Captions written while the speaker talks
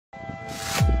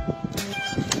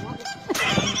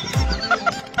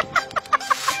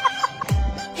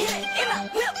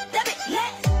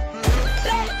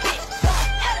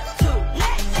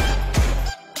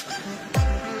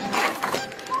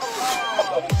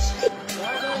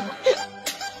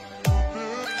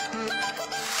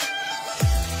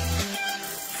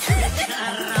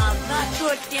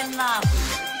Cortien naapuria.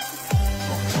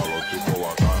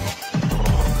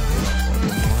 Mi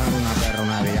mujer una perra,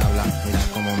 una diabla. Mira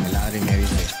cómo me ladra y me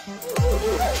dice.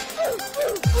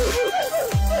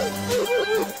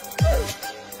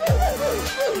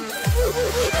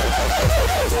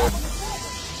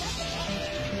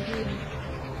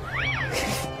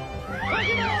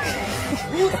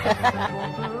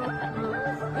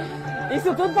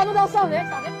 Isso tudo pra não dar o sorvete,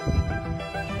 tá vendo?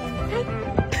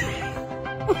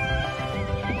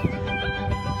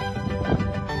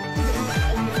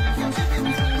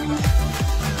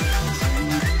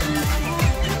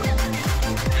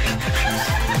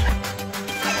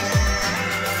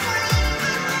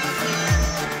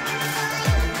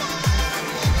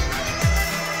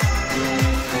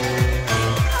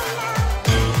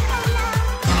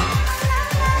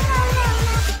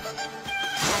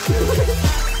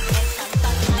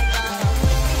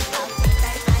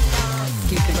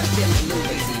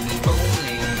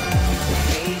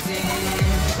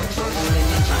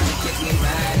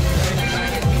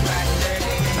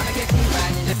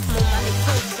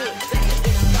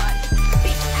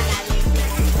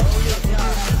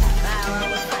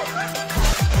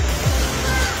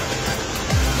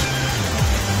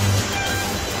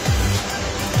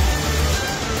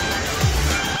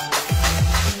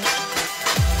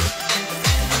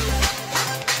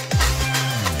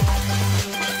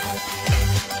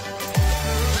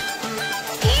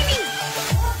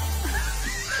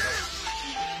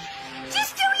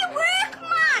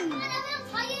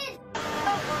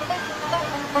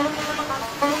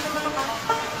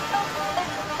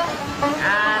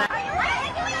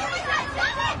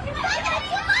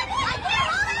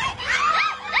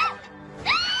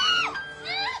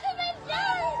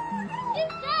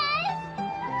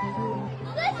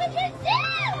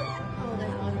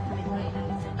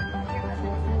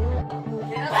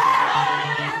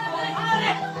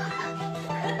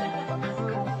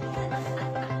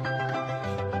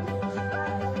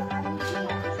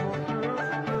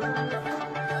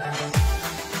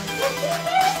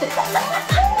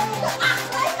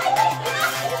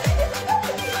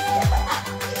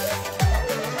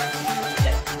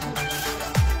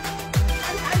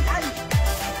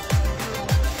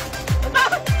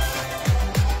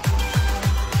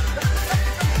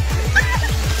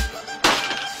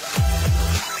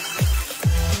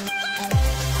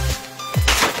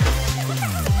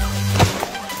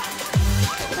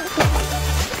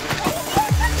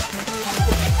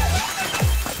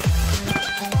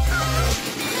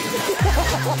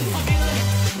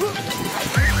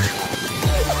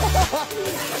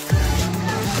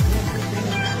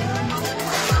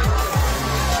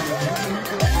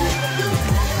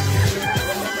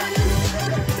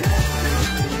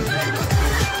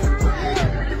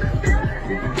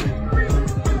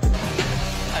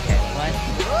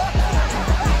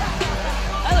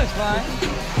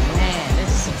 Man, this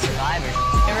is some Survivor.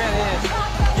 It really is.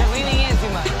 You're leaning in too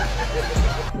much.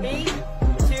 3,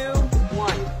 2,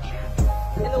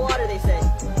 1. In the water, they say.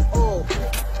 Oh.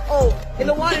 Oh. In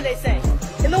the water, they say.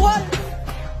 In the water.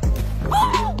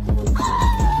 Oh!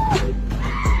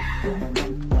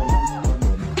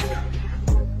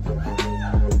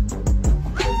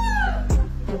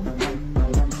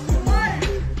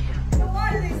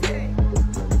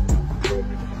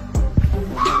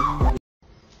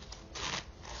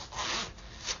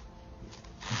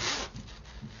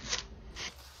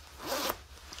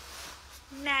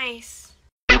 Nice.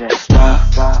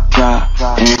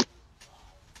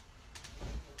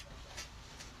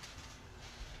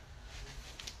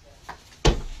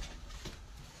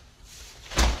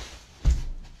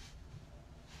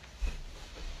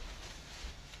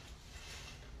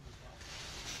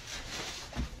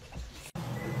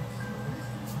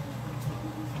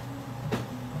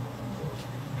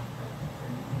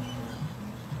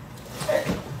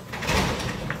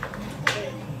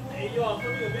 Hey, yo, I'm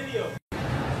filming a video.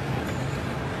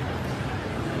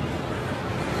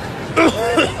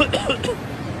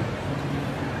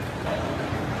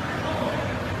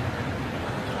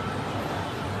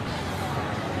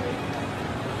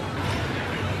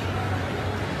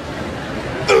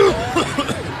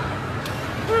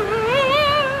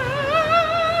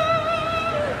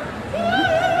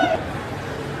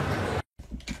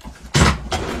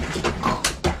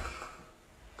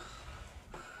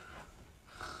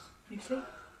 You see?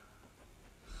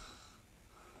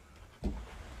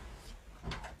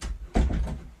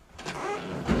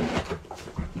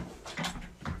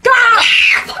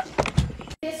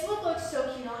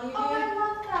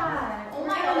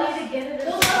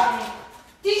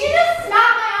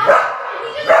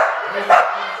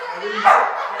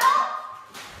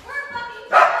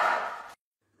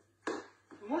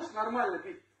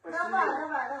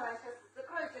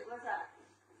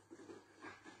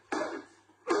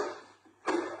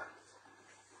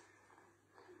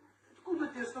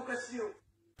 bless you.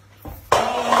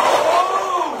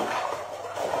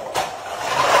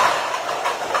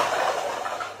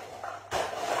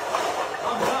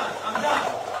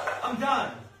 I'm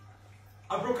done.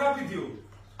 I broke up with you.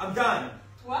 I'm done.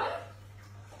 What?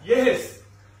 Yes.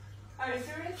 Are you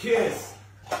serious? Yes.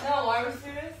 No, are you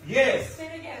serious? Yes. Say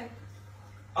it again.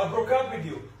 I broke up with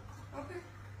you. Okay.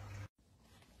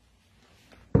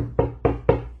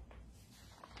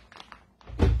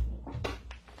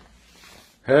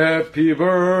 Happy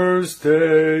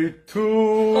birthday to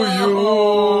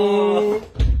you.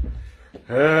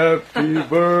 Happy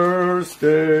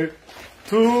birthday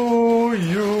to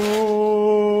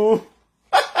you.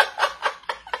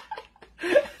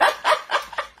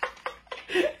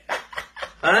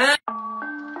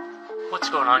 What's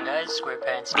going on, guys?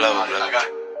 SquarePants. Blah, blah, blah. I got a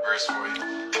verse for you.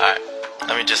 Alright,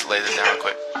 let me just lay this down real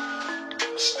quick.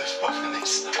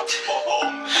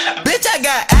 Bitch, I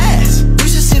got ass. You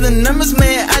should see the numbers,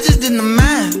 man. I just did the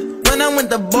math. When I'm with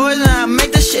the boys, and I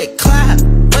make the shit clap.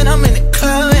 When I'm in the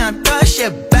club, and I throw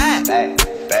shit back. Back,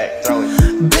 throw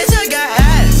it. Bitch, I got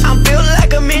ass. I'm built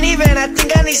like a minivan. I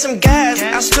think I need some gas.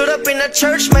 I stood up in the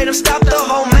church, made him stop the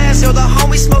whole mass. Yo, the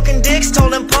homie smoking dicks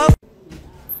told him puff.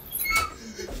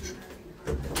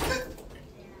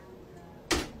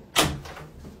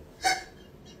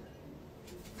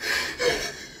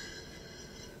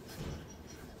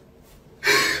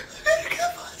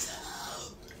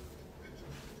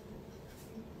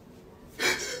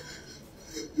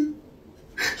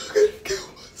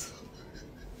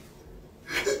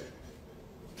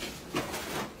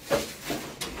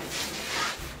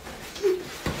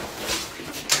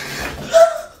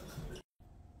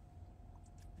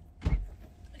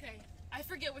 I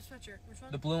forget which picture. Which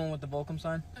one? The blue one with the Volcom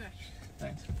sign? Okay.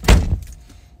 Thanks.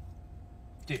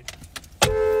 Dude.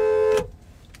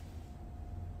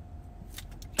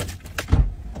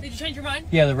 Did you change your mind?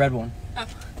 Yeah, the red one. Oh.